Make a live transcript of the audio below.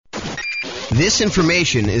This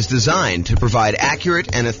information is designed to provide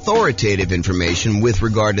accurate and authoritative information with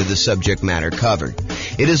regard to the subject matter covered.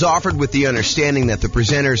 It is offered with the understanding that the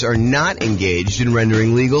presenters are not engaged in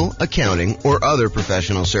rendering legal, accounting, or other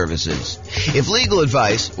professional services. If legal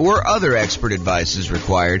advice or other expert advice is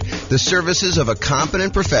required, the services of a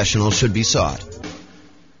competent professional should be sought.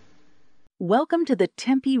 Welcome to the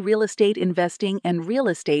Tempe Real Estate Investing and Real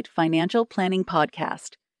Estate Financial Planning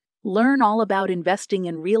Podcast. Learn all about investing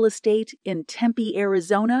in real estate in Tempe,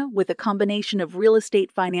 Arizona, with a combination of real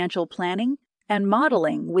estate financial planning and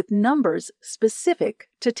modeling with numbers specific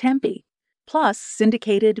to Tempe, plus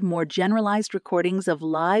syndicated, more generalized recordings of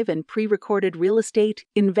live and pre-recorded real estate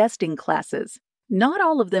investing classes, not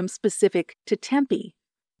all of them specific to Tempe.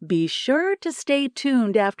 Be sure to stay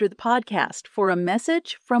tuned after the podcast for a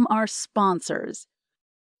message from our sponsors.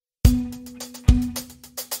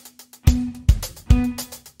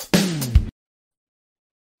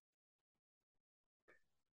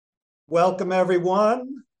 Welcome,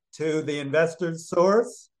 everyone, to the Investor's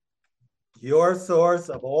Source, your source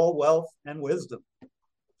of all wealth and wisdom.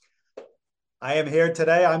 I am here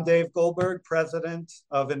today. I'm Dave Goldberg, president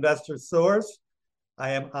of Investor's Source. I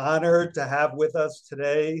am honored to have with us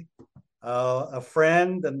today a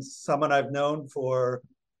friend and someone I've known for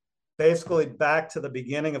basically back to the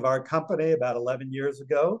beginning of our company about 11 years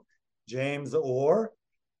ago, James Orr.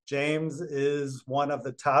 James is one of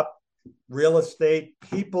the top real estate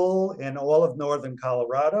people in all of Northern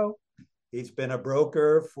Colorado. He's been a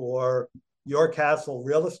broker for Your Castle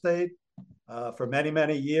Real Estate for many,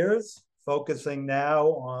 many years, focusing now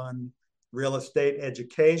on real estate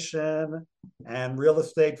education and real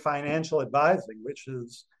estate financial advising, which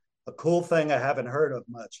is a cool thing I haven't heard of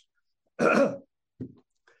much.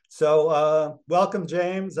 So welcome,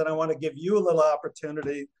 James, and I want to give you a little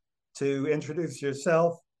opportunity to introduce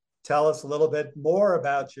yourself. Tell us a little bit more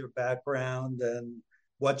about your background and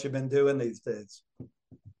what you've been doing these days.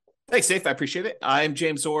 Thanks, Dave. I appreciate it. I'm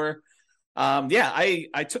James Orr.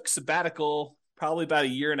 I took sabbatical probably about a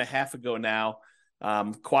year and a half ago now.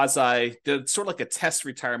 Did sort of like a test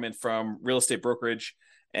retirement from real estate brokerage,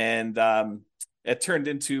 and it turned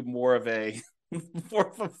into more of a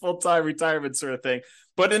full-time retirement sort of thing.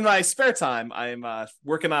 But in my spare time, I'm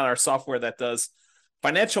working on our software that does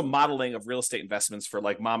financial modeling of real estate investments for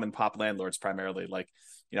like mom and pop landlords, primarily. Like,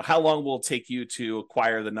 how long will it take you to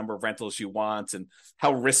acquire the number of rentals you want, and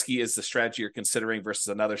how risky is the strategy you're considering versus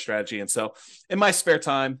another strategy. And so in my spare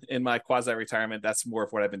time, in my quasi-retirement, that's more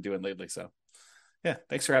of what I've been doing lately. So yeah,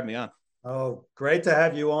 thanks for having me on. Oh, great to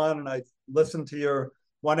have you on. And I listened to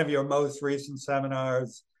one of your most recent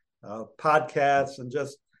seminars, podcasts, and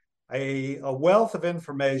just a wealth of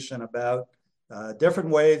information about different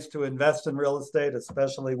ways to invest in real estate,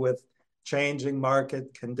 especially with changing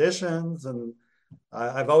market conditions. And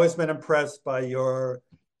I've always been impressed by your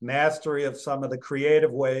mastery of some of the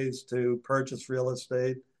creative ways to purchase real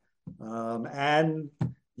estate and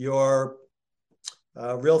your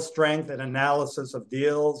real strength and analysis of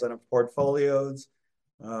deals and of portfolios.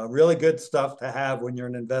 Really good stuff to have when you're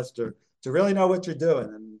an investor, to really know what you're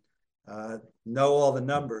doing and know all the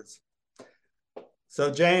numbers. So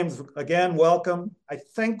James, again, welcome. I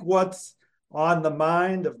think what's on the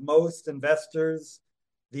mind of most investors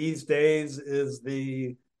these days is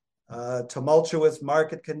the tumultuous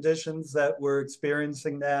market conditions that we're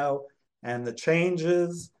experiencing now and the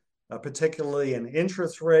changes, particularly in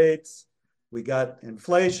interest rates. We got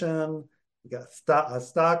inflation, we got a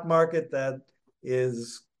stock market that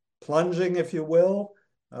is plunging, if you will,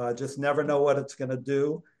 just never know what it's going to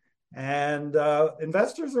do. And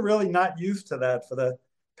investors are really not used to that for the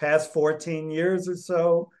past 14 years or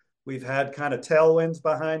so. We've had kind of tailwinds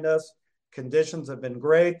behind us. Conditions have been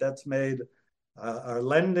great. That's made our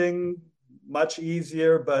lending much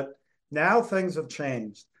easier, but now things have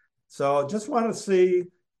changed. So just want to see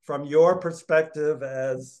from your perspective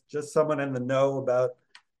as just someone in the know about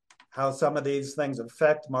how some of these things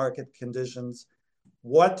affect market conditions,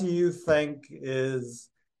 what do you think is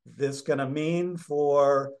this going to mean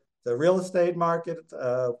for the real estate market?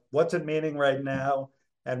 What's it meaning right now?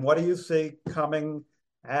 And what do you see coming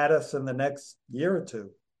at us in the next year or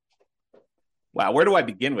two? Wow, where do I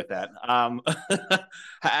begin with that?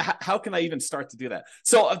 How can I even start to do that?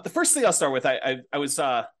 So the first thing I'll start with, I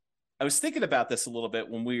was thinking about this a little bit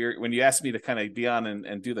when you asked me to kind of be on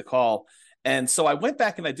and do the call. And so I went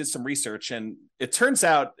back and I did some research, and it turns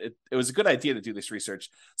out it was a good idea to do this research.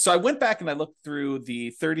 So I went back and I looked through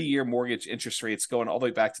the 30-year mortgage interest rates going all the way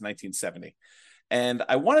back to 1970. And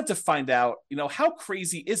I wanted to find out, how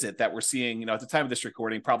crazy is it that we're seeing, at the time of this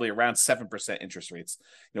recording, probably around 7% interest rates,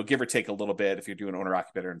 give or take a little bit if you're doing owner,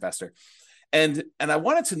 occupier, investor. And I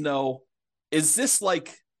wanted to know is this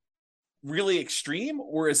like really extreme,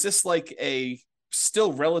 or is this like a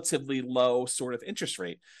still relatively low sort of interest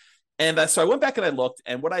rate? And so I went back and I looked,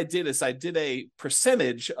 and what I did is I did a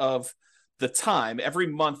percentage of the time every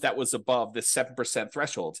month that was above this 7%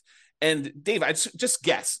 threshold. And Dave, I just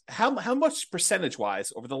guess how much percentage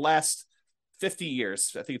wise over the last 50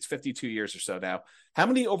 years, I think it's 52 years or so now, how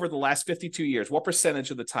many over the last 52 years, what percentage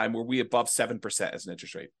of the time were we above 7% as an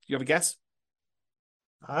interest rate? You have a guess?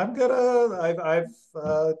 I've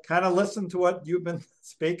kind of listened to what you've been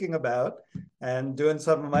speaking about and doing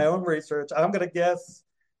some of my own research. I'm gonna guess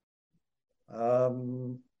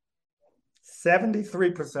 73%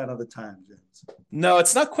 of the time, James. No,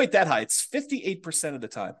 it's not quite that high. It's 58% of the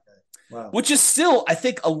time. Wow. Which is still, I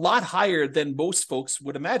think, a lot higher than most folks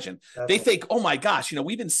would imagine. They think, oh my gosh,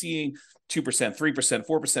 we've been seeing 2%, 3%,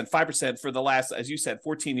 4%, 5% for the last, as you said,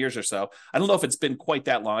 14 years or so. I don't know if it's been quite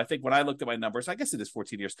that long. I think when I looked at my numbers, I guess it is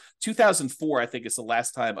 14 years. 2004, I think, is the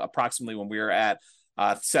last time approximately when we were at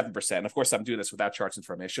 7%. Of course, I'm doing this without charts in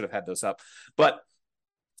front of me. I should have had those up. But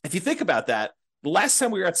if you think about that, the last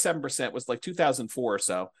time we were at 7% was like 2004 or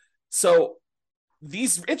so. So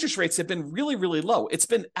these interest rates have been really, really low. It's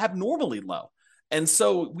been abnormally low. And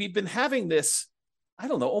so we've been having this, I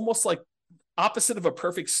don't know, almost like opposite of a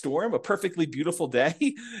perfect storm, a perfectly beautiful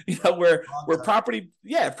day, where property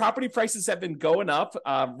prices have been going up,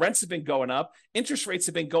 rents have been going up, interest rates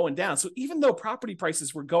have been going down. So even though property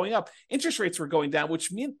prices were going up, interest rates were going down,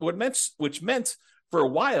 which meant for a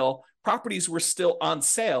while, properties were still on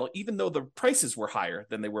sale, even though the prices were higher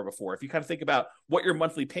than they were before. If you kind of think about what your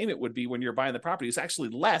monthly payment would be when you're buying the property, it's actually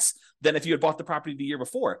less than if you had bought the property the year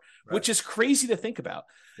before, right, which is crazy to think about.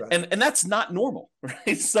 Right. And that's not normal,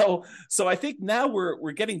 right? So I think now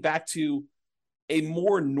we're getting back to a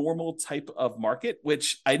more normal type of market,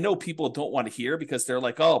 which I know people don't want to hear because they're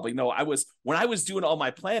like, oh, but when I was doing all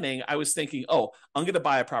my planning, I was thinking, oh, I'm going to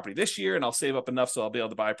buy a property this year and I'll save up enough so I'll be able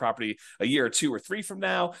to buy a property a year or 2 or 3 from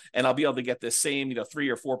now, and I'll be able to get this same 3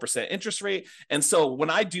 or 4% interest rate. And so when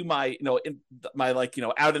I do my out in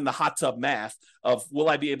the hot tub math of will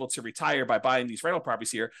I be able to retire by buying these rental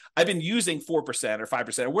properties here, I've been using 4% or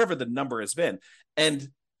 5% or whatever the number has been, and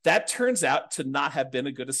that turns out to not have been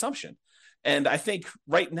a good assumption. And I think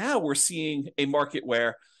right now we're seeing a market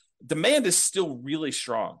where demand is still really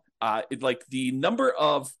strong. The number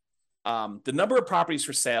of properties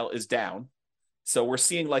for sale is down, so we're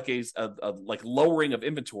seeing like a lowering of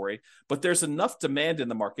inventory. But there's enough demand in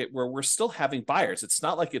the market where we're still having buyers. It's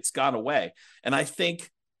not like it's gone away. And I think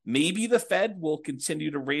maybe the Fed will continue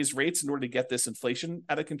to raise rates in order to get this inflation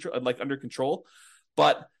under control,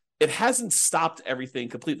 but it hasn't stopped everything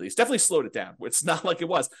completely. It's definitely slowed it down. It's not like it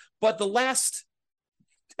was. But the last,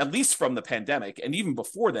 at least from the pandemic, and even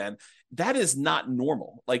before then, that is not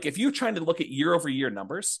normal. Like if you're trying to look at year-over-year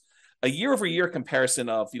numbers, a year-over-year comparison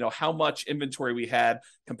of, how much inventory we had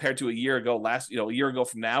compared to a year ago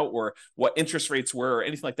from now, or what interest rates were or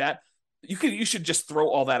anything like that, you should just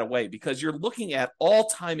throw all that away, because you're looking at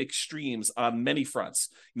all-time extremes on many fronts.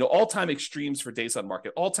 All-time extremes for days on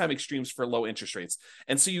market, all-time extremes for low interest rates.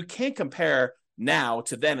 And so you can't compare now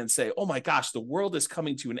to then and say, oh my gosh, the world is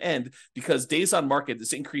coming to an end because days on market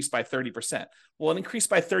is increased by 30%. Well, it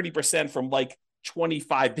increased by 30% from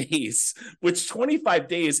 25 days, which 25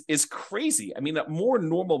 days is crazy. I mean, a more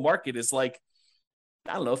normal market is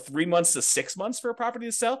 3 months to 6 months for a property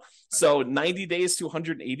to sell. So 90 days to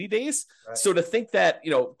 180 days. Right. So to think that,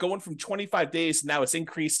 going from 25 days, now it's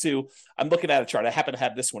increased to, I'm looking at a chart. I happen to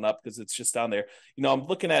have this one up because it's just down there. I'm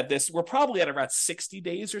looking at this. We're probably at around 60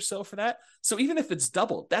 days or so for that. So even if it's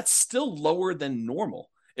doubled, that's still lower than normal.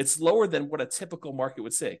 It's lower than what a typical market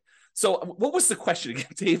would say. So what was the question again,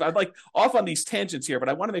 Dave? I'm off on these tangents here, but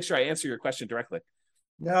I want to make sure I answer your question directly.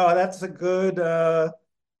 No, that's a good,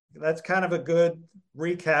 that's kind of a good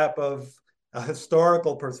recap of a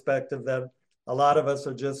historical perspective that a lot of us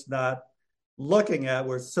are just not looking at.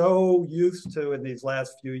 We're so used to, in these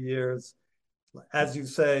last few years, as you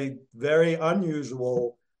say, very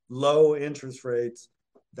unusual low interest rates,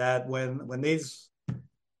 that when these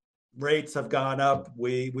rates have gone up,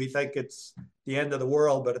 we think it's the end of the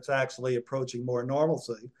world, but it's actually approaching more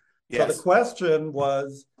normalcy. Yes. So the question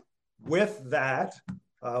was, with that,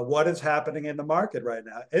 what is happening in the market right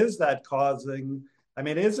now? Is that causing,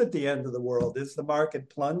 is it the end of the world? Is the market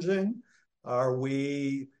plunging?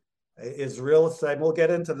 Is real estate, we'll get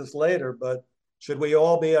into this later, but should we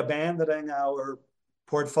all be abandoning our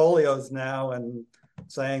portfolios now and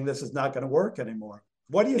saying this is not going to work anymore?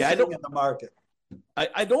 What are you seeing in the market?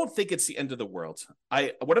 I don't think it's the end of the world.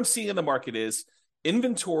 What I'm seeing in the market is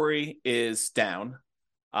inventory is down.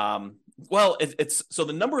 So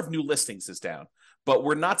the number of new listings is down, but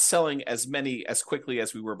we're not selling as many as quickly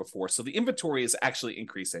as we were before. So the inventory is actually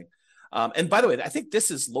increasing. And by the way, I think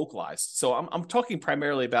this is localized. So I'm talking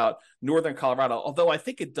primarily about Northern Colorado, although I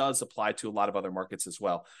think it does apply to a lot of other markets as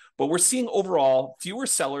well. But we're seeing overall fewer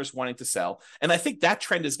sellers wanting to sell. And I think that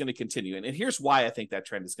trend is going to continue. And here's why I think that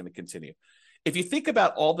trend is going to continue. If you think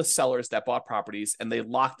about all the sellers that bought properties and they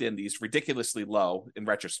locked in these ridiculously low, in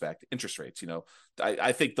retrospect, interest rates,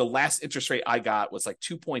 I think the last interest rate I got was like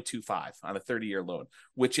 2.25 on a 30-year loan,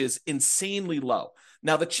 which is insanely low.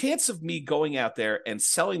 Now, the chance of me going out there and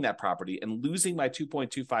selling that property and losing my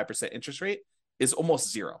 2.25% interest rate is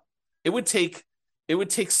almost zero. It would take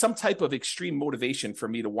some type of extreme motivation for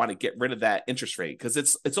me to want to get rid of that interest rate, because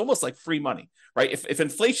it's almost like free money, right? If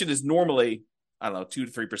inflation is normally, I don't know, 2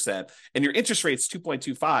 to 3%, and your interest rate is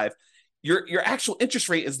 2.25, your actual interest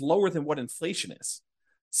rate is lower than what inflation is.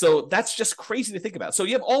 So that's just crazy to think about. So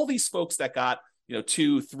you have all these folks that got,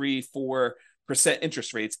 2, 3, 4%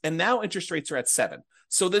 interest rates, and now interest rates are at 7.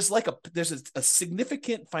 So there's a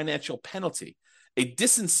significant financial penalty, a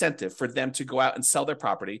disincentive for them to go out and sell their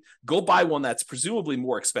property, go buy one that's presumably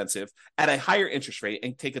more expensive at a higher interest rate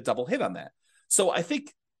and take a double hit on that. So I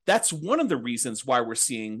think that's one of the reasons why we're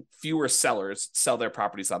seeing fewer sellers sell their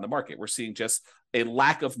properties on the market. We're seeing just a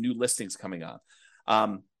lack of new listings coming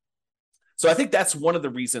on. So I think that's one of the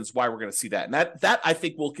reasons why we're going to see that. And that I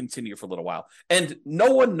think will continue for a little while. And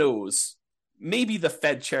no one knows. Maybe the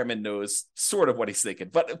Fed chairman knows sort of what he's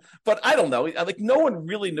thinking, but I don't know. Like, no one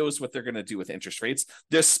really knows what they're going to do with interest rates.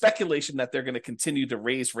 There's speculation that they're going to continue to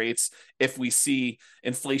raise rates if we see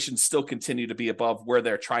inflation still continue to be above where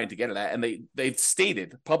they're trying to get it at. And they've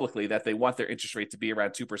stated publicly that they want their interest rate to be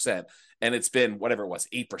around 2%. And it's been whatever it was,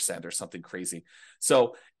 8% or something crazy.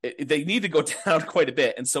 So they need to go down quite a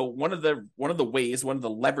bit. And so one of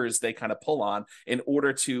the levers they kind of pull on in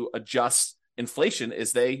order to adjust inflation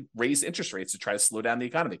is they raise interest rates to try to slow down the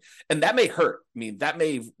economy. And that may hurt. I mean, that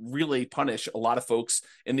may really punish a lot of folks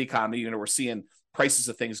in the economy. We're seeing prices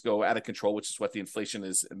of things go out of control, which is what the inflation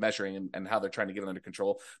is measuring and how they're trying to get it under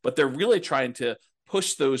control. But they're really trying to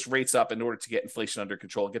push those rates up in order to get inflation under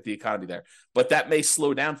control and get the economy there. But that may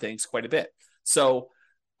slow down things quite a bit. So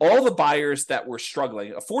all the buyers that were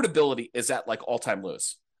struggling, affordability is at like all-time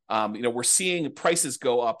lows. We're seeing prices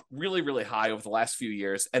go up really, really high over the last few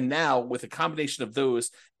years. And now with a combination of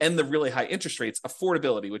those and the really high interest rates,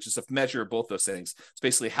 affordability, which is a measure of both those things, it's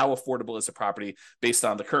basically how affordable is a property based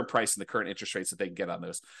on the current price and the current interest rates that they can get on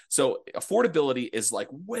those. So affordability is like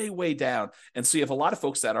way, way down. And so you have a lot of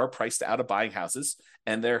folks that are priced out of buying houses,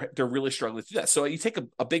 and they're really struggling to do that. So you take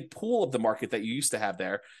a big pool of the market that you used to have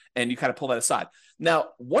there, and you kind of pull that aside. Now,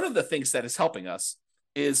 one of the things that is helping us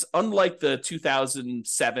is, unlike the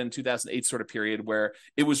 2007, 2008 sort of period where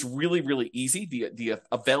it was really, really easy, the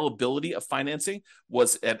availability of financing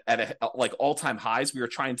was at like all-time highs. We were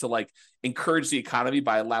trying to like encourage the economy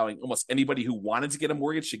by allowing almost anybody who wanted to get a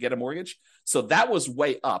mortgage to get a mortgage. So that was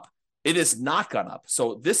way up. It has not gone up.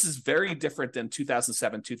 So this is very different than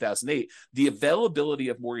 2007, 2008. The availability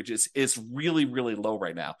of mortgages is really, really low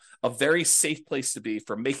right now, a very safe place to be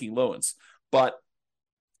for making loans. But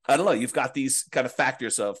I don't know, you've got these kind of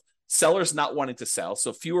factors of sellers not wanting to sell,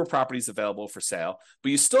 so fewer properties available for sale,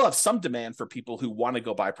 but you still have some demand for people who want to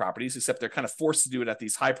go buy properties, except they're kind of forced to do it at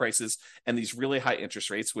these high prices and these really high interest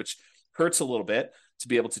rates, which hurts a little bit to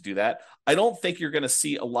be able to do that. I don't think you're going to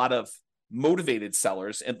see a lot of motivated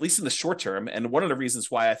sellers, at least in the short term. And one of the reasons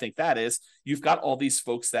why I think that is, you've got all these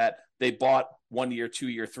folks that they bought 1 year, 2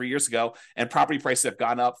 year, 3 years ago, and property prices have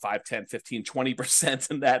gone up 5, 10, 15,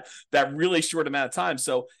 20% in that really short amount of time.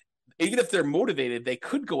 So even if they're motivated, they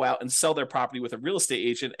could go out and sell their property with a real estate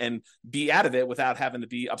agent and be out of it without having to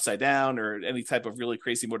be upside down or any type of really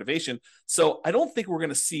crazy motivation. So I don't think we're going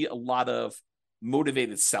to see a lot of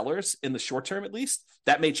motivated sellers in the short term, at least.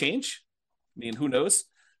 That may change. I mean, who knows?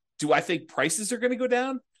 Do I think prices are going to go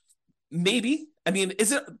down? Maybe. I mean,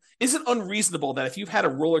 is it unreasonable that if you've had a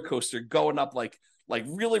roller coaster going up like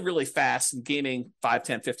really, really fast and gaining 5,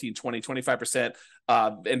 10, 15, 20, 25%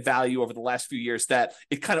 in value over the last few years, that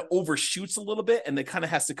it kind of overshoots a little bit and it kind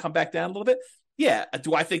of has to come back down a little bit? Yeah.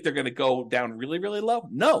 Do I think they're going to go down really, really low?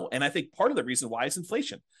 No. And I think part of the reason why is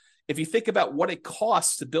inflation. If you think about what it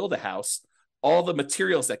costs to build a house, all the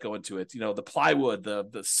materials that go into it, the plywood,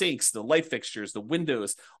 the sinks, the light fixtures, the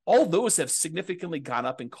windows, all those have significantly gone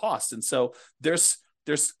up in cost. And so there's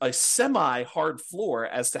a semi-hard floor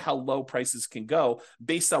as to how low prices can go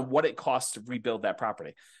based on what it costs to rebuild that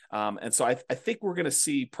property. And so I think we're going to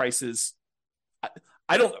see prices.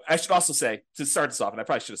 I should also say, to start this off, and I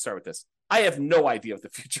probably should have started with this, I have no idea what the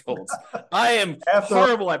future holds. I am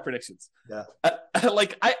horrible at predictions. Yeah.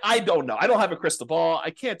 I don't know. I don't have a crystal ball.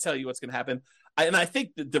 I can't tell you what's going to happen. And I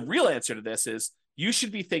think the real answer to this is you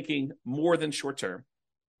should be thinking more than short term.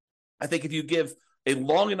 I think if you give a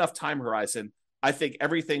long enough time horizon, I think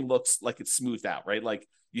everything looks like it's smoothed out, right? Like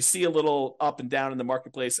you see a little up and down in the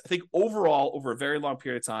marketplace. I think overall, over a very long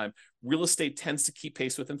period of time, real estate tends to keep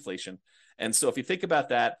pace with inflation. And so if you think about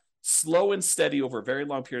that, slow and steady over a very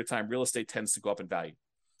long period of time, real estate tends to go up in value.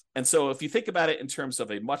 And so if you think about it in terms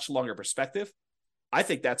of a much longer perspective, I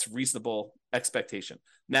think that's reasonable expectation.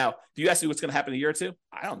 Now, if you ask me what's going to happen in a year or two,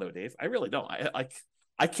 I don't know, Dave. I really don't.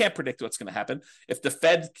 I can't predict what's going to happen. If the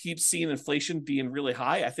Fed keeps seeing inflation being really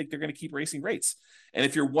high, I think they're going to keep raising rates. And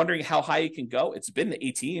if you're wondering how high it can go, it's been to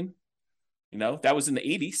 18. That was in the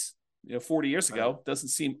 80s, 40 years ago. Right. Doesn't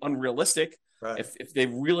seem unrealistic. Right. If they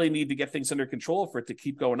really need to get things under control for it to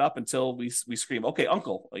keep going up until we scream, okay,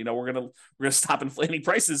 uncle, we're gonna stop inflating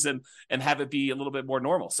prices and have it be a little bit more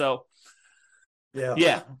normal. So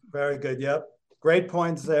yeah, very good. Yep, great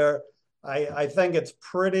points there. I think it's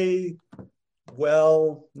pretty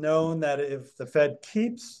well known that if the Fed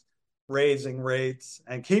keeps raising rates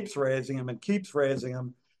and keeps raising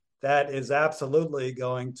them, that is absolutely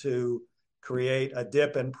going to create a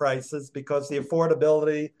dip in prices, because the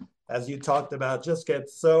affordability, as you talked about, just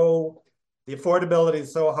gets the affordability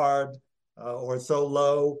is so hard or so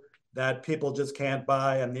low that people just can't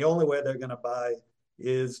buy. And the only way they're going to buy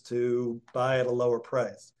is to buy at a lower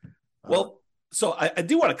price. Well, so I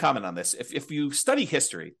do want to comment on this. If you study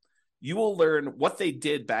history, you will learn what they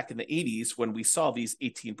did back in the 80s when we saw these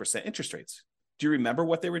 18% interest rates. Do you remember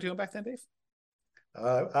what they were doing back then, Dave?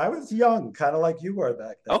 I was young, kind of like you were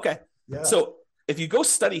back then. Okay. Yeah. So if you go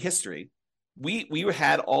study history, we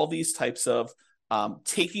had all these types of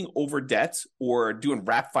taking over debt or doing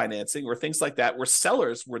wrap financing or things like that, where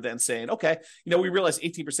sellers were then saying, okay, we realize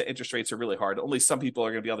 18% interest rates are really hard. Only some people are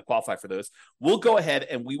going to be able to qualify for those. We'll go ahead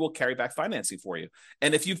and we will carry back financing for you.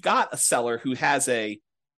 And if you've got a seller who has a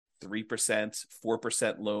 3%,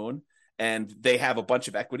 4% loan, and they have a bunch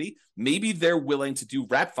of equity, maybe they're willing to do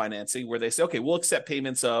wrap financing where they say, okay, we'll accept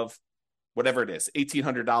payments of whatever it is,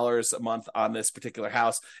 $1,800 a month on this particular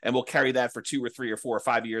house, and we'll carry that for 2 or 3 or 4 or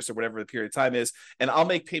 5 years or whatever the period of time is. And I'll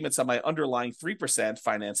make payments on my underlying 3%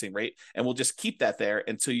 financing rate, and we'll just keep that there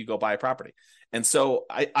until you go buy a property. And so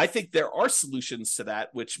I think there are solutions to that,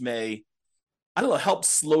 which may, help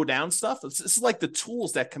slow down stuff. This is like the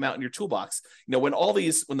tools that come out in your toolbox. When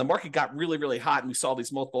the market got really, really hot and we saw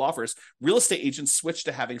these multiple offers, real estate agents switched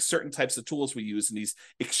to having certain types of tools we use in these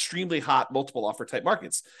extremely hot multiple offer type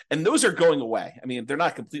markets. And those are going away. I mean, they're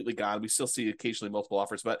not completely gone. We still see occasionally multiple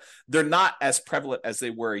offers, but they're not as prevalent as they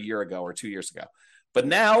were a year ago or 2 years ago. But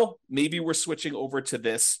now maybe we're switching over to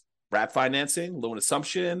this wrap financing, loan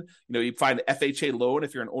assumption. You find an FHA loan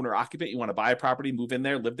if you're an owner occupant, you want to buy a property, move in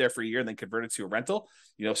there, live there for a year, and then convert it to a rental.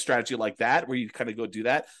 Strategy like that, where you kind of go do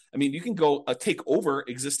that. I mean, you can go take over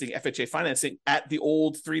existing FHA financing at the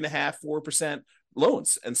old 3.5%, 4%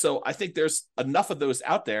 loans. And so I think there's enough of those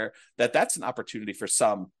out there that's an opportunity for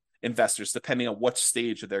some investors, depending on what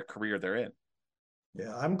stage of their career they're in.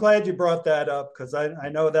 Yeah, I'm glad you brought that up, because I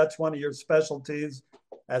know that's one of your specialties.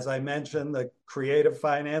 As I mentioned, the creative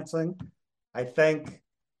financing. I think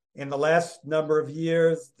in the last number of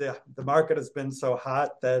years, the market has been so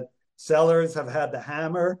hot that sellers have had the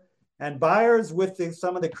hammer, and buyers with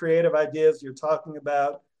some of the creative ideas you're talking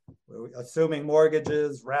about, assuming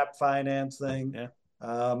mortgages, wrap financing,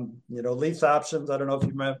 lease options. I don't know if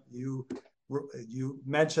you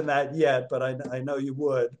mentioned that yet, but I know you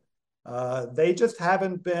would. They just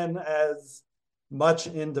haven't been as much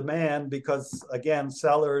in demand because, again,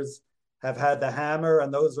 sellers have had the hammer,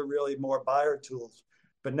 and those are really more buyer tools.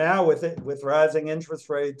 But now with rising interest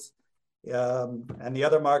rates and the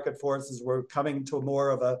other market forces, we're coming to more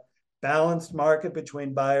of a balanced market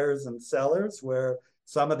between buyers and sellers, where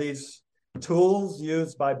some of these tools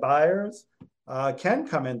used by buyers can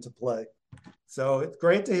come into play. So it's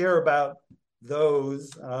great to hear about those.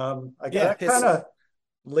 That kind of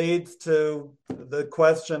leads to the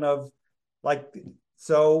question of,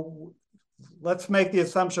 so let's make the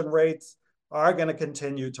assumption rates are going to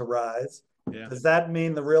continue to rise. Yeah. Does that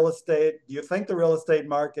mean do you think the real estate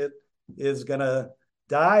market is going to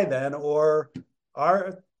die then, or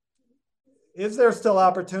is there still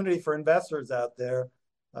opportunity for investors out there,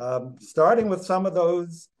 starting with some of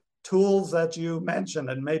those tools that you mentioned,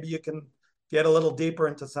 and maybe you can get a little deeper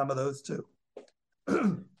into some of those too?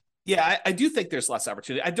 Yeah, I do think there's less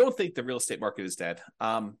opportunity. I don't think the real estate market is dead.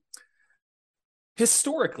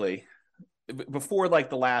 Historically, before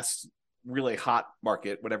the last really hot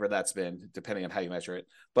market, whatever that's been, depending on how you measure it,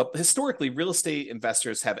 but historically, real estate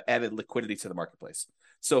investors have added liquidity to the marketplace.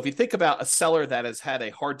 So if you think about a seller that has had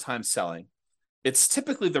a hard time selling, it's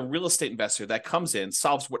typically the real estate investor that comes in,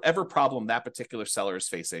 solves whatever problem that particular seller is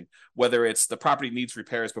facing, whether it's the property needs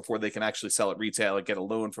repairs before they can actually sell it retail and get a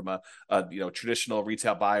loan from a traditional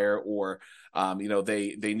retail buyer, or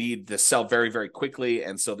they need to sell very, very quickly,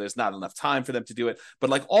 and so there's not enough time for them to do it. But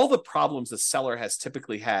like all the problems the seller has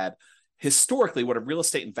typically had, historically, what a real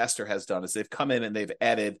estate investor has done is they've come in and they've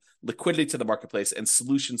added liquidity to the marketplace and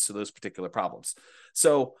solutions to those particular problems.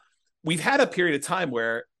 So we've had a period of time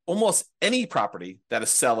where almost any property that a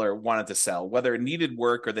seller wanted to sell, whether it needed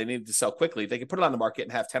work or they needed to sell quickly, they could put it on the market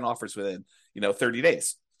and have 10 offers within, 30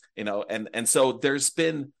 days, and so there's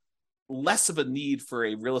been less of a need for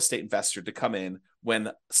a real estate investor to come in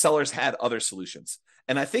when sellers had other solutions.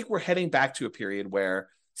 And I think we're heading back to a period where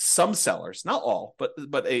some sellers, not all,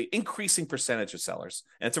 but a increasing percentage of sellers,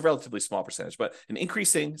 and it's a relatively small percentage, but an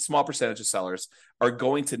increasing small percentage of sellers are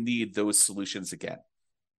going to need those solutions again.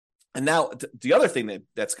 And now the other thing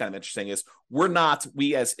that's kind of interesting is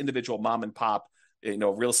we as individual mom and pop,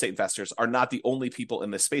 real estate investors are not the only people in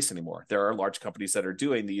this space anymore. There are large companies that are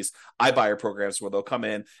doing these iBuyer programs where they'll come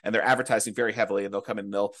in and they're advertising very heavily, and they'll come in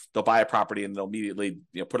and they'll buy a property and they'll immediately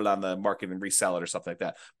put it on the market and resell it or something like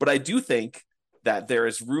that. But I do think that there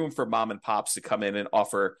is room for mom and pops to come in and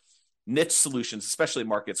offer niche solutions, especially in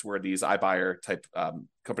markets where these iBuyer type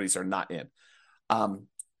companies are not in.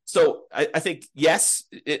 So I think, yes,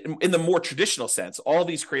 in the more traditional sense, all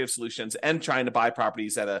these creative solutions and trying to buy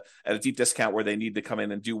properties at a deep discount where they need to come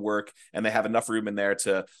in and do work and they have enough room in there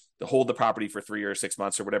to hold the property for 3 or 6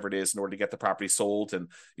 months or whatever it is in order to get the property sold, and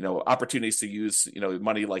opportunities to use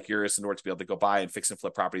money like yours in order to be able to go buy and fix and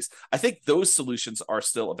flip properties. I think those solutions are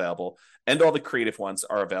still available, and all the creative ones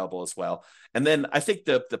are available as well. And then I think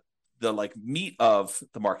the like meat of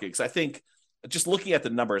the market, because I think just looking at the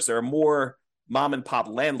numbers, there are more mom and pop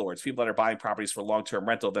landlords, people that are buying properties for long-term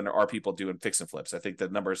rental, than there are people doing fix and flips. I think the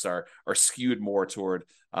numbers are skewed more toward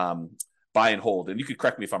buy and hold. And you could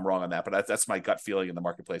correct me if I'm wrong on that, but that's my gut feeling in the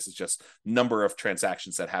marketplace. It's just number of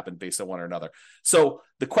transactions that happen based on one or another. So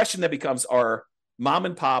the question that becomes, are mom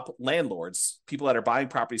and pop landlords, people that are buying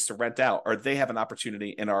properties to rent out, are they have an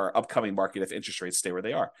opportunity in our upcoming market if interest rates stay where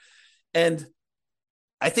they are? And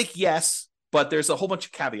I think yes, but there's a whole bunch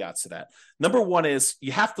of caveats to that. Number one is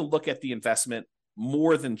you have to look at the investment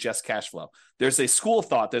more than just cash flow. There's a school of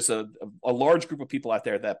thought. There's a large group of people out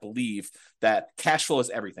there that believe that cash flow is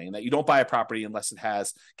everything, and that you don't buy a property unless it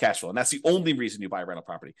has cash flow. And that's the only reason you buy a rental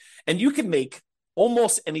property. And you can make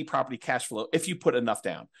almost any property cash flow if you put enough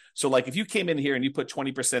down. So like if you came in here and you put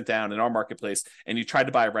 20% down in our marketplace and you tried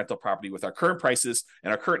to buy a rental property with our current prices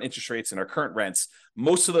and our current interest rates and our current rents,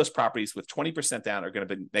 most of those properties with 20% down are going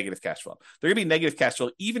to be negative cash flow. They're going to be negative cash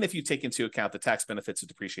flow even if you take into account the tax benefits of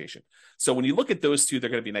depreciation. So when you look at those two, they're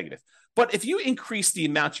going to be negative. But if you increase the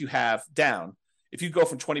amount you have down, if you go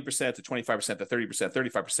from 20% to 25% to 30%,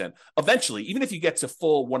 35%, eventually, even if you get to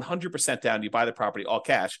full 100% down, you buy the property all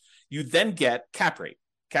cash, you then get cap rate.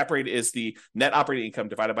 Cap rate is the net operating income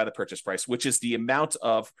divided by the purchase price, which is the amount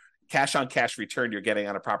of cash on cash return you're getting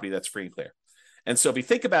on a property that's free and clear. And so if you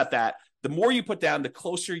think about that, the more you put down, the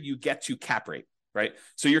closer you get to cap rate. Right.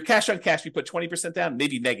 So your cash on cash, you put 20% down,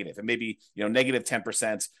 maybe negative, and maybe, negative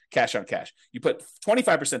 10% cash on cash. You put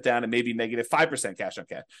 25% down and maybe negative 5% cash on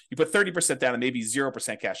cash. You put 30% down and maybe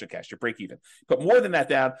 0% cash on cash. You're break even. Put more than that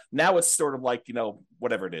down. Now it's sort of like,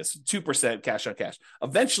 whatever it is, 2% cash on cash.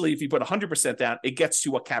 Eventually, if you put 100% down, it gets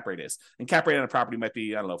to what cap rate is. And cap rate on a property might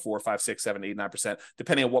be, 4, 5, 6, 7, 8, 9%,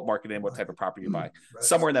 depending on what market and what type of property you buy,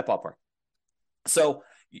 somewhere in that ballpark. So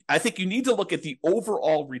I think you need to look at the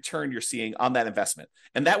overall return you're seeing on that investment.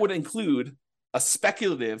 And that would include a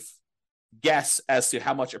speculative guess as to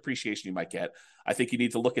how much appreciation you might get. I think you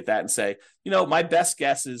need to look at that and say, my best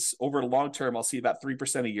guess is over the long term, I'll see about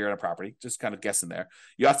 3% a year on a property, just kind of guessing there.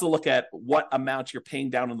 You have to look at what amount you're paying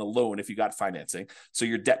down on the loan if you got financing, so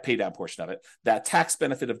your debt pay down portion of it, that tax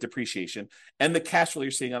benefit of depreciation, and the cash flow you're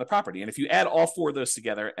seeing on the property. And if you add all four of those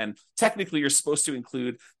together, and technically you're supposed to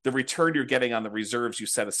include the return you're getting on the reserves you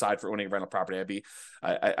set aside for owning a rental property.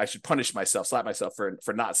 I should punish myself, slap myself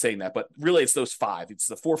for not saying that, but really it's those five. It's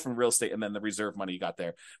the 4 from real estate and then the reserve money you got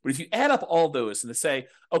there. But if you add up all those and to say,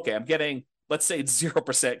 okay, I'm getting, let's say it's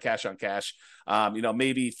 0% cash on cash,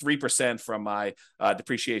 maybe 3% from my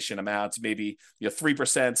depreciation amount, maybe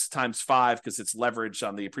 3% times 5 because it's leverage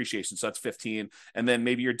on the appreciation, so that's 15, and then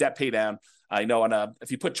maybe your debt pay down. If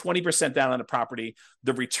you put 20% down on a property,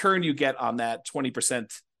 the return you get on that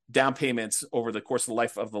 20% down payments over the course of the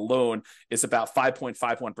life of the loan is about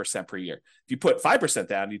 5.51% per year. If you put 5%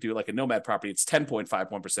 down, you do like a nomad property, it's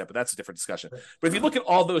 10.51%, but that's a different discussion. But if you look at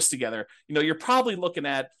all those together, you're probably looking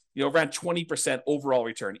at, around 20% overall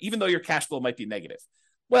return, even though your cash flow might be negative.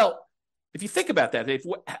 Well, if you think about that, Dave,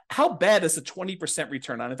 how bad is a 20%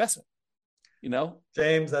 return on investment?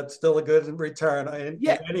 James, that's still a good return in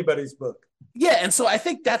anybody's book. Yeah. And so I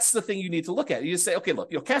think that's the thing you need to look at. You say, okay,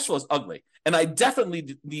 look, cash flow is ugly. And I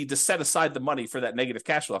definitely need to set aside the money for that negative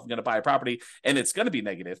cash flow. If I'm going to buy a property and it's going to be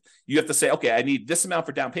negative, you have to say, okay, I need this amount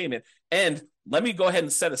for down payment. And let me go ahead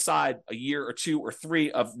and set aside a year or 2 or 3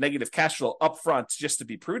 of negative cash flow up front just to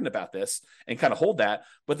be prudent about this and kind of hold that.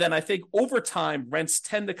 But then I think over time, rents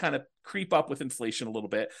tend to kind of creep up with inflation a little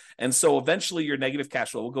bit. And so eventually your negative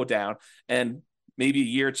cash flow will go down. And maybe a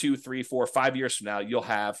year, 2, 3, 4, 5 years from now, you'll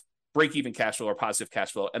have break-even cash flow or positive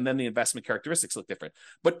cash flow, and then the investment characteristics look different.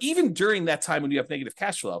 But even during that time when you have negative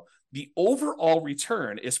cash flow, the overall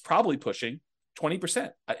return is probably pushing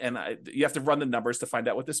 20%. And you have to run the numbers to find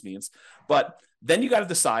out what this means. But then you got to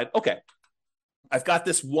decide, okay, I've got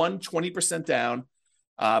this 20% down,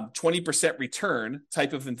 20% return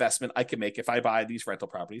type of investment I can make if I buy these rental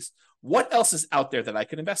properties. What else is out there that I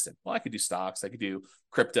can invest in? Well, I could do stocks, I could do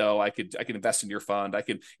crypto, I could invest in your fund, I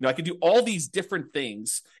could do all these different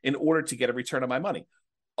things in order to get a return on my money.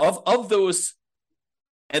 Of those,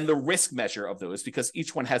 and the risk measure of those, because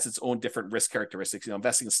each one has its own different risk characteristics.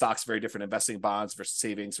 Investing in stocks is very different. Investing in bonds versus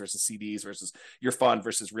savings versus CDs versus your fund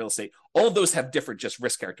versus real estate. All of those have different just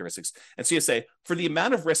risk characteristics. And so you say, for the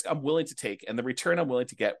amount of risk I'm willing to take and the return I'm willing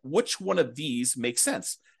to get, which one of these makes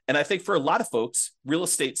sense? And I think for a lot of folks, real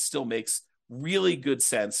estate still makes really good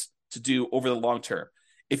sense to do over the long term.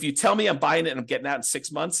 If you tell me I'm buying it and I'm getting out in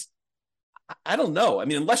 6 months, I don't know. I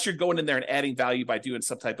mean, unless you're going in there and adding value by doing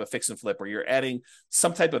some type of fix and flip, or you're adding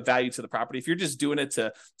some type of value to the property. If you're just doing it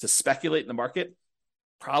to speculate in the market,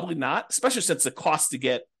 probably not, especially since the cost to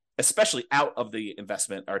get, especially out of the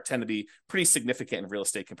investment, tend to be pretty significant in real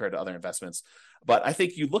estate compared to other investments. But I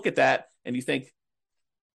think you look at that and you think,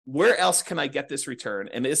 where else can I get this return?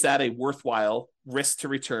 And is that a worthwhile risk to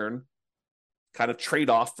return kind of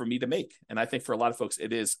trade-off for me to make? And I think for a lot of folks,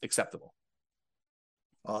 it is acceptable.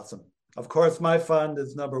 Awesome. Of course, my fund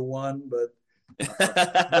is number 1, but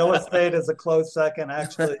real estate is a close second.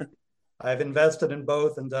 Actually, I've invested in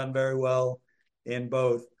both and done very well in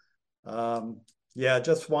both.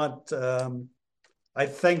 Just want, I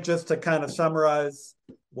think just to kind of summarize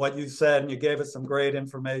what you said, and you gave us some great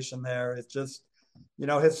information there, it's just,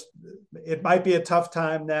 it might be a tough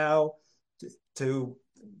time now to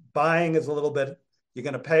buying is a little bit, you're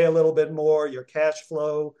going to pay a little bit more, your cash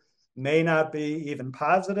flow may not be even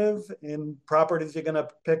positive in properties you're going to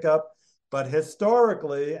pick up. But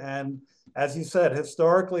historically, and as you said,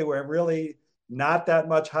 historically, we're really not that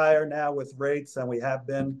much higher now with rates than we have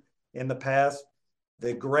been in the past.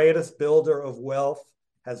 The greatest builder of wealth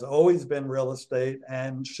has always been real estate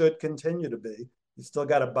and should continue to be. You still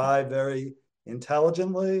got to buy very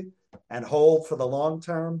intelligently and hold for the long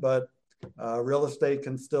term, but real estate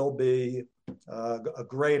can still be a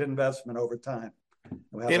great investment over time.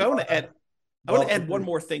 Dave, I want to add one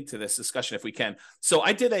more thing to this discussion if we can. So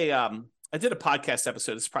I did a podcast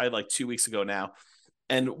episode. It's probably like 2 weeks ago now.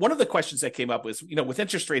 And one of the questions that came up was, with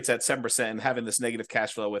interest rates at 7% and having this negative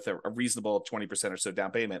cash flow with a reasonable 20% or so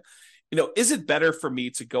down payment, is it better for me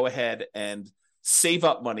to go ahead and save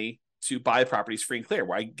up money to buy properties free and clear,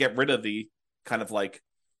 where I get rid of the kind of like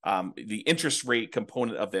the interest rate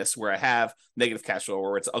component of this, where I have negative cash flow,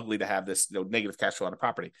 or it's ugly to have this negative cash flow on a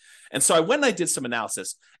property? And so I went and I did some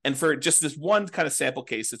analysis, and for just this one kind of sample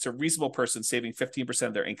case, it's a reasonable person saving 15%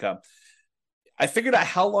 of their income. I figured out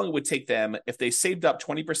how long it would take them if they saved up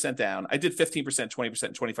 20% down. I did 15%, 20%,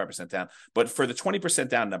 and 25% down. But for the 20%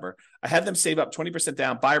 down number, I had them save up 20%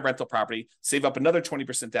 down, buy a rental property, save up another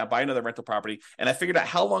 20% down, buy another rental property. And I figured out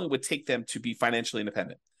how long it would take them to be financially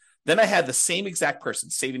independent. Then I had the same exact person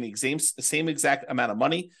saving the same exact amount of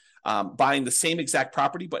money, buying the same exact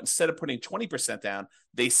property, but instead of putting 20% down,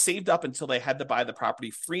 they saved up until they had to buy the property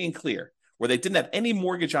free and clear, where they didn't have any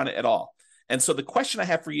mortgage on it at all. And so the question I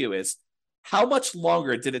have for you is, how much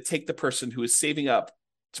longer did it take the person who is saving up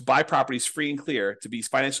to buy properties free and clear to be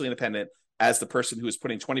financially independent as the person who is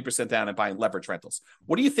putting 20% down and buying leverage rentals?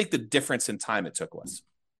 What do you think the difference in time it took was?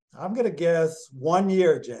 I'm going to guess 1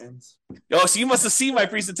 year, James. Oh, so you must have seen my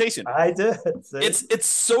presentation. I did. It's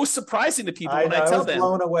so surprising to people when I tell them. I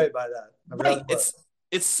was blown away by that. Right.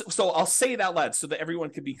 It's so I'll say it out loud so that everyone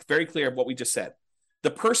can be very clear of what we just said. The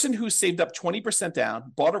person who saved up 20%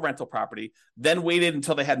 down, bought a rental property, then waited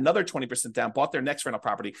until they had another 20% down, bought their next rental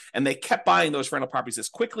property, and they kept buying those rental properties as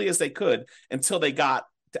quickly as they could until they got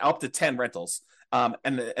up to 10 rentals. And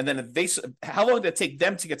then how long did it take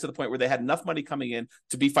them to get to the point where they had enough money coming in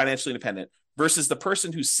to be financially independent, versus the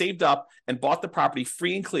person who saved up and bought the property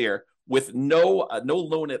free and clear with no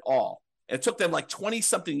loan at all? And it took them like 20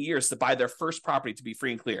 something years to buy their first property to be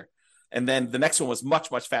free and clear. And then the next one was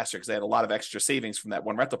much, much faster because they had a lot of extra savings from that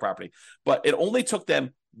one rental property. But it only took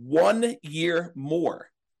them 1 year more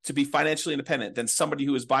to be financially independent than somebody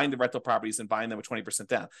who is buying the rental properties and buying them with 20%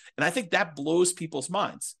 down. And I think that blows people's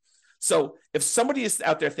minds. So if somebody is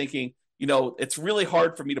out there thinking, it's really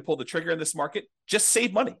hard for me to pull the trigger in this market, just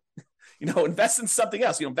save money. Invest in something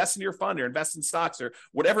else, invest in your fund or invest in stocks or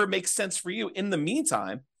whatever makes sense for you in the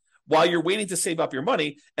meantime, while you're waiting to save up your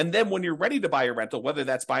money. And then when you're ready to buy a rental, whether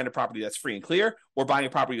that's buying a property that's free and clear or buying a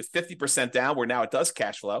property with 50% down where now it does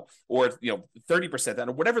cash flow, or 30% down,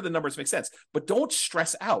 or whatever the numbers make sense. But don't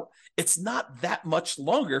stress out. It's not that much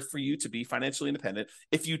longer for you to be financially independent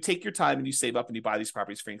if you take your time and you save up and you buy these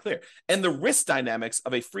properties free and clear. And the risk dynamics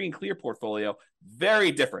of a free and clear portfolio,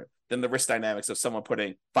 very different than the risk dynamics of someone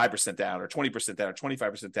putting 5% down or 20% down or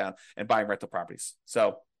 25% down and buying rental properties.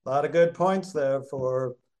 So a lot of good points there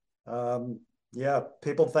for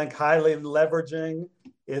people think highly leveraging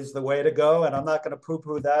is the way to go. And I'm not going to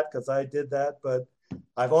poo-poo that because I did that. But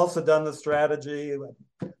I've also done the strategy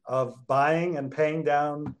of buying and paying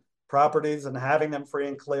down properties and having them free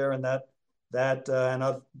and clear. And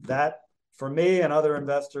that for me and other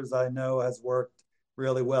investors I know has worked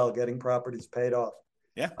really well, getting properties paid off.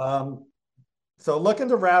 Yeah. So looking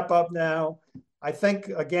to wrap up now, I think,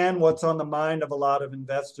 again, what's on the mind of a lot of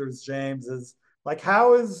investors, James, is like,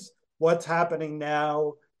 how is what's happening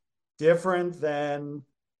now different than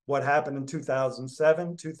what happened in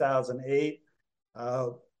 2007, 2008?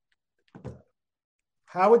 How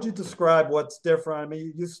would you describe what's different? I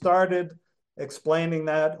mean, you started explaining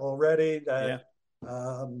that already, that,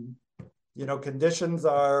 conditions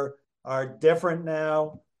are different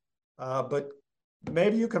now, but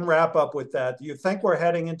maybe you can wrap up with that. Do you think we're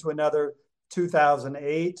heading into another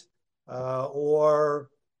 2008 or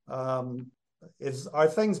are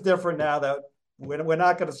things different now that we're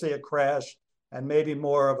not going to see a crash and maybe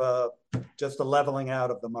more of just a leveling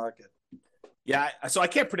out of the market? Yeah, so I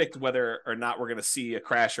can't predict whether or not we're going to see a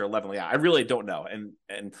crash or a leveling out. I really don't know.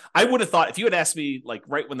 And I would have thought, if you had asked me, like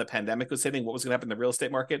right when the pandemic was hitting, what was going to happen in the real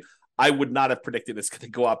estate market, I would not have predicted it's going to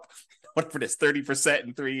go up whatever it is, 30%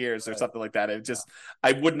 in 3 years or something like that.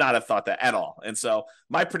 I would not have thought that at all. And so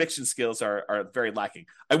my prediction skills are very lacking.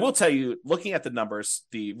 I will tell you, looking at the numbers,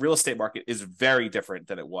 the real estate market is very different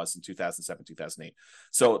than it was in 2007, 2008.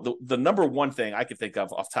 So the number one thing I can think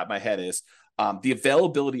of off the top of my head is the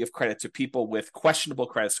availability of credit to people with questionable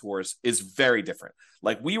credit scores is very different.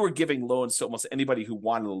 Like, we were giving loans to almost anybody who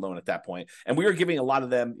wanted a loan at that point. And we were giving a lot of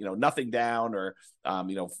them, nothing down or,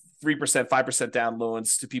 3%, 5% down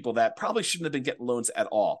loans to people that probably shouldn't have been getting loans at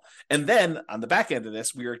all. And then on the back end of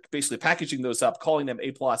this, we were basically packaging those up, calling them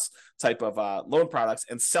A+ type of loan products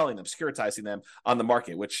and selling them, securitizing them on the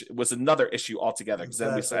market, which was another issue altogether, because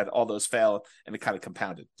then we had all those fail and it kind of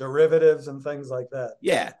compounded. Derivatives and things like that.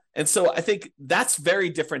 Yeah. And so I think that's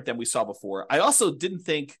very different than we saw before. I also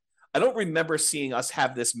I don't remember seeing us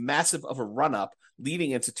have this massive of a run up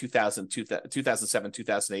leading into 2007,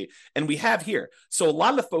 2008. And we have here. So a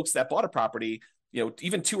lot of the folks that bought a property,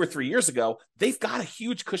 even 2 or 3 years ago, they've got a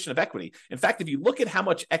huge cushion of equity. In fact, if you look at how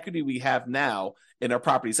much equity we have now in our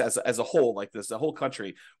properties as a whole, like this, the whole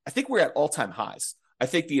country, I think we're at all-time highs. I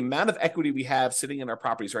think the amount of equity we have sitting in our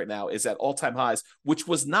properties right now is at all-time highs, which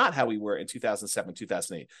was not how we were in 2007,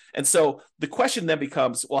 2008. And so the question then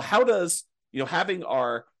becomes, well, how does, having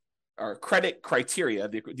our credit criteria,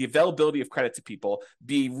 the availability of credit to people,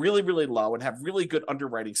 be really, really low and have really good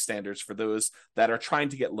underwriting standards for those that are trying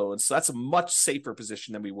to get loans? So that's a much safer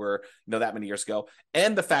position than we were, that many years ago.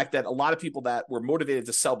 And the fact that a lot of people that were motivated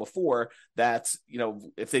to sell before, that,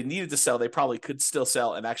 if they needed to sell, they probably could still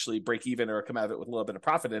sell and actually break even or come out of it with a little bit of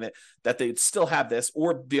profit in it, that they'd still have this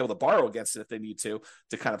or be able to borrow against it if they need to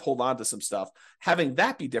kind of hold on to some stuff. Having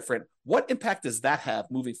that be different, what impact does that have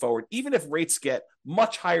moving forward, even if rates get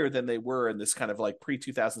much higher than they were in this kind of like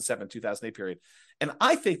pre-2007, 2008 period? And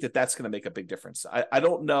I think that that's going to make a big difference. I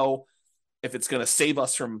don't know if it's going to save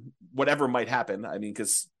us from whatever might happen. I mean,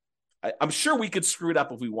 because I'm sure we could screw it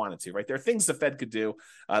up if we wanted to, right? There are things the Fed could do.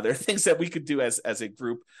 There are things that we could do as a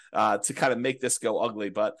group to kind of make this go ugly.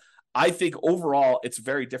 But I think overall, it's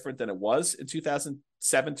very different than it was in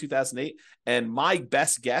 2007, 2008. And my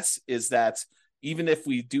best guess is that even if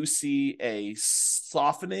we do see a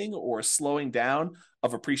softening or slowing down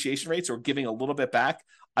of appreciation rates or giving a little bit back,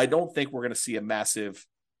 I don't think we're going to see a massive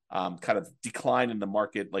kind of decline in the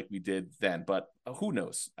market like we did then. But who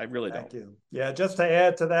knows? I really don't. Thank you. Yeah, just to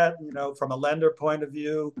add to that, from a lender point of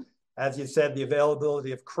view, as you said, the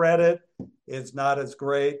availability of credit is not as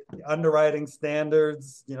great. The underwriting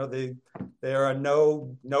standards, there are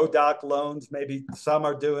no doc loans. Maybe some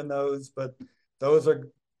are doing those, but those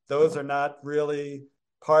are not really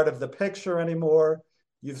part of the picture anymore.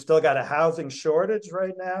 You've still got a housing shortage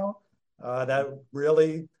right now that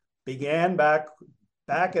really began back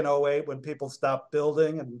in 08 when people stopped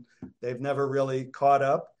building, and they've never really caught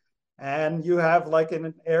up. And you have, like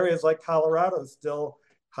in areas like Colorado, still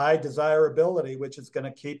high desirability, which is going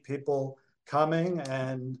to keep people coming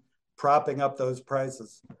and propping up those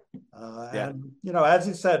prices. And, you know, as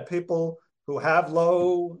you said, people who have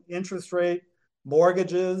low interest rate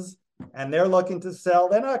mortgages and they're looking to sell,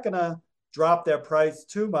 they're not going to drop their price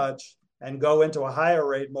too much and go into a higher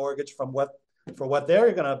rate mortgage for what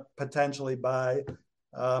they're going to potentially buy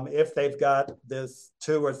if they've got this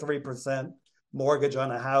 2 or 3% mortgage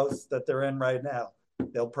on a house that they're in right now.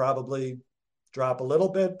 They'll probably drop a little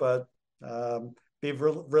bit, but be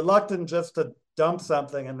reluctant just to dump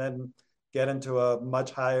something and then get into a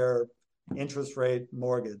much higher interest rate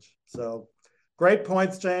mortgage. So great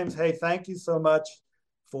points, James. Hey, thank you so much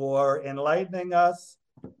for enlightening us.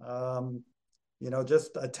 You know,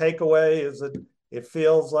 just a takeaway is that it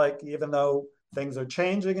feels like even though things are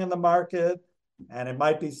changing in the market and it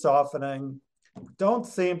might be softening, don't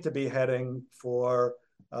seem to be heading for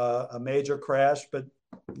a major crash, but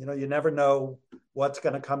you know, you never know what's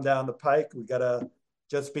going to come down the pike. We got to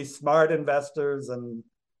just be smart investors and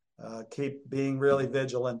keep being really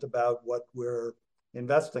vigilant about what we're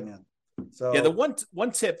investing in. So yeah, the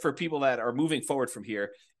one tip for people that are moving forward from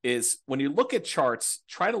here is when you look at charts,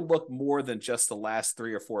 try to look more than just the last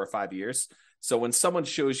 3 or 4 or 5 years. So when someone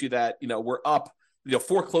shows you that, you know, we're up, you know,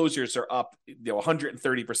 foreclosures are up, you know,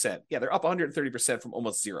 130%. Yeah, they're up 130% from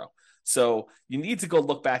almost zero. So you need to go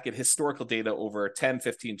look back at historical data over 10,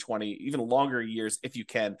 15, 20, even longer years if you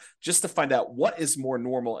can, just to find out what is more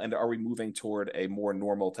normal and are we moving toward a more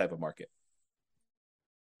normal type of market.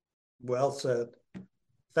 Well said.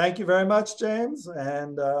 Thank you very much, James.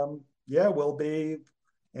 And yeah, we'll be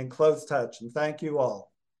in close touch. And thank you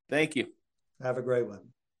all. Thank you. Have a great one.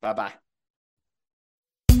 Bye-bye.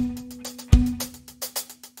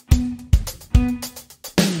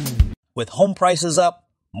 With home prices up,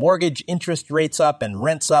 mortgage interest rates up, and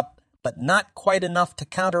rents up, but not quite enough to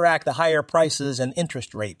counteract the higher prices and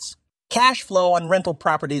interest rates, cash flow on rental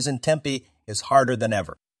properties in Tempe is harder than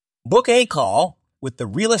ever. Book a call with the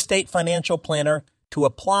Real Estate Financial Planner to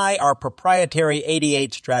apply our proprietary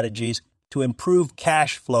 88 strategies to improve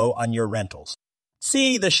cash flow on your rentals.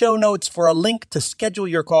 See the show notes for a link to schedule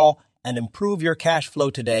your call and improve your cash flow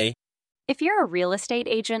today. If you're a real estate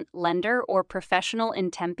agent, lender, or professional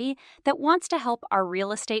in Tempe that wants to help our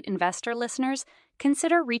real estate investor listeners,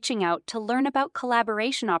 consider reaching out to learn about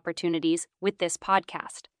collaboration opportunities with this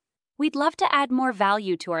podcast. We'd love to add more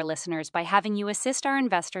value to our listeners by having you assist our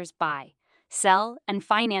investors buy, sell, and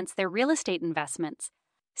finance their real estate investments.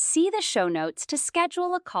 See the show notes to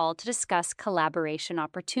schedule a call to discuss collaboration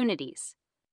opportunities.